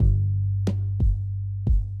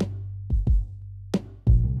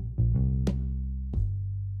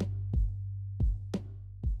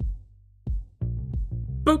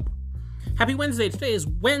Happy Wednesday. Today is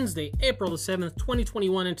Wednesday, April the 7th,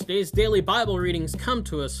 2021, and today's daily Bible readings come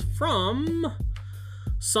to us from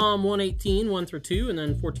Psalm 118, 1 through 2, and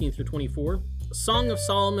then 14 through 24, Song of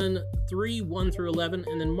Solomon 3, 1 through 11,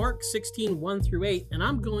 and then Mark 16, 1 through 8, and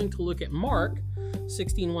I'm going to look at Mark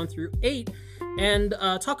 16, 1 through 8, and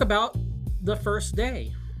talk about the first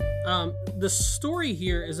day. The story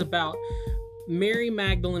here is about Mary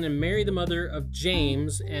Magdalene and Mary, the mother of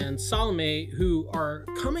James, and Salome, who are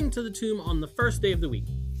coming to the tomb on the first day of the week.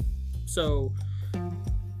 So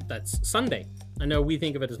that's Sunday. I know we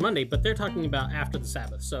think of it as Monday, but they're talking about after the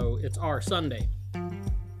Sabbath. So it's our Sunday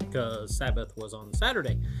because Sabbath was on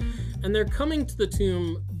Saturday. And they're coming to the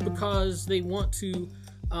tomb because they want to,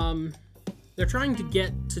 they're trying to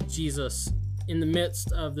get to Jesus in the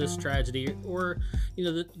midst of this tragedy, or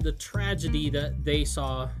the tragedy that they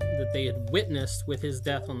saw, that they had witnessed with his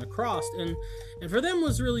death on the cross, and for them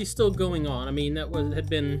was really still going on. I mean, had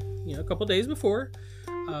been a couple days before,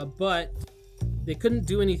 but they couldn't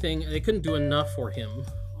do anything. They couldn't do enough for him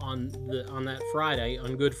on that Friday,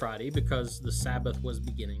 on Good Friday, because the Sabbath was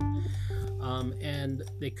beginning, and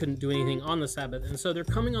they couldn't do anything on the Sabbath. And so they're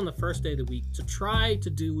coming on the first day of the week to try to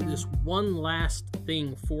do this one last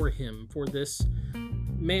thing for him, for this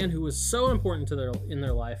man who was so important in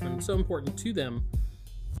their life and so important to them.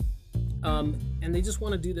 And they just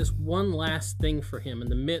want to do this one last thing for him in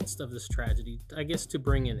the midst of this tragedy, I guess, to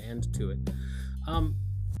bring an end to it.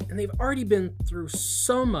 And they've already been through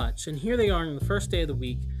so much, and here they are on the first day of the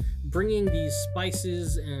week, bringing these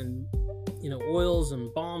spices and oils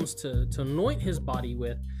and balms to anoint his body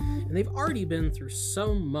with, and they've already been through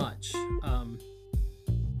so much,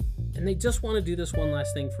 and they just want to do this one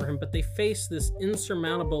last thing for him, but they face this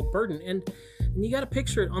insurmountable burden, and you got to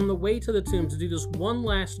picture it on the way to the tomb to do this one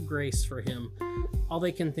last grace for him. All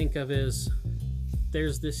they can think of is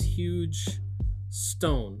there's this huge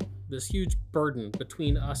stone, this huge burden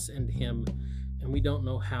between us and him, and we don't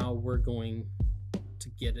know how we're going to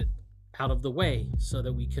get it out of the way so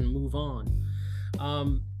that we can move on.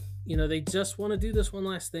 They just want to do this one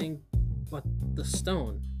last thing, but the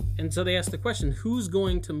stone. And so they ask the question, who's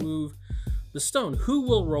going to move the stone? Who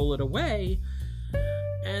will roll it away?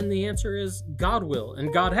 And the answer is God will,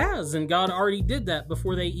 and God has, and God already did that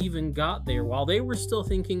before they even got there. While they were still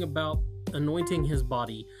thinking about anointing his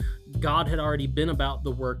body, God had already been about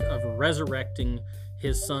the work of resurrecting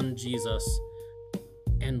his son Jesus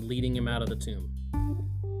and leading him out of the tomb.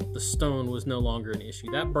 The stone was no longer an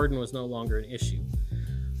issue. That burden was no longer an issue.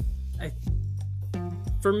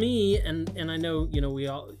 For me, and I know, we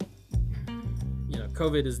all,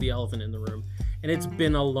 COVID is the elephant in the room, and it's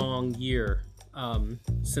been a long year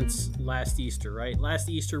since last Easter, right? Last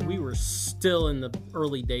Easter, we were still in the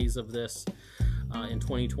early days of this in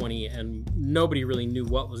 2020, and nobody really knew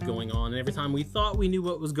what was going on. And every time we thought we knew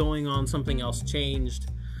what was going on, something else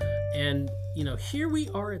changed. And, here we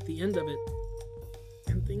are at the end of it,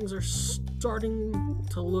 and things are starting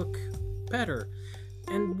to look better.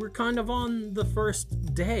 And we're kind of on the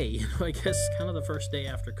first day, I guess, kind of the first day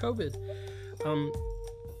after COVID.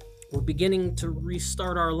 We're beginning to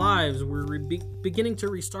restart our lives. We're beginning to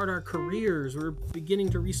restart our careers. We're beginning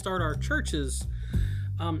to restart our churches.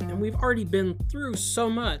 And we've already been through so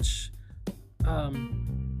much.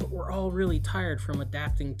 But we're all really tired from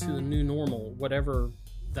adapting to a new normal, whatever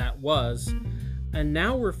that was. And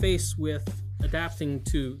now we're faced with adapting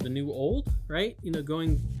to the new old, right?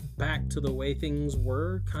 Going back to the way things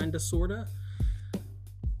were, kind of, sort of.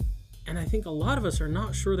 And I think a lot of us are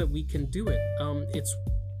not sure that we can do it.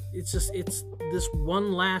 It's this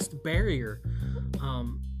one last barrier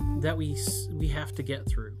that we have to get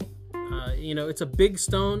through. It's a big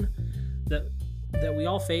stone that we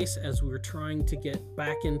all face as we're trying to get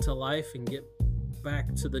back into life and get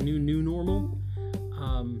back to the new normal,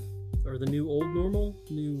 or the new old normal,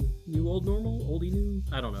 new old normal, oldie new,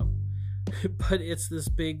 I don't know. But it's this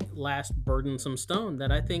big, last, burdensome stone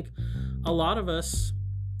that I think a lot of us,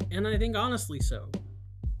 and I think honestly so,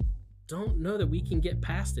 don't know that we can get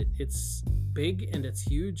past it. It's big and it's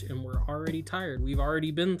huge, and we're already tired. We've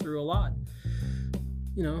already been through a lot.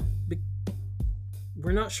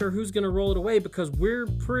 We're not sure who's going to roll it away, because we're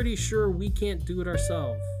pretty sure we can't do it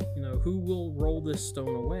ourselves. Who will roll this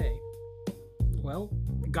stone away? Well,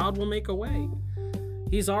 God will make a way.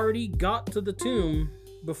 He's already got to the tomb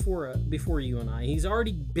before you and I. He's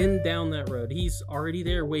already been down that road. He's already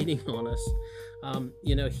there waiting on us.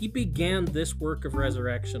 He began this work of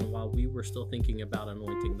resurrection while we were still thinking about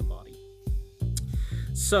anointing the body.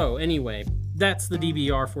 So anyway, that's the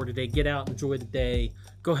DBR for today. Get out, enjoy the day,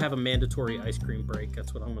 go have a mandatory ice cream break.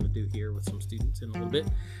 That's what I'm going to do here with some students in a little bit.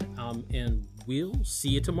 And we'll see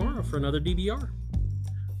you tomorrow for another DBR.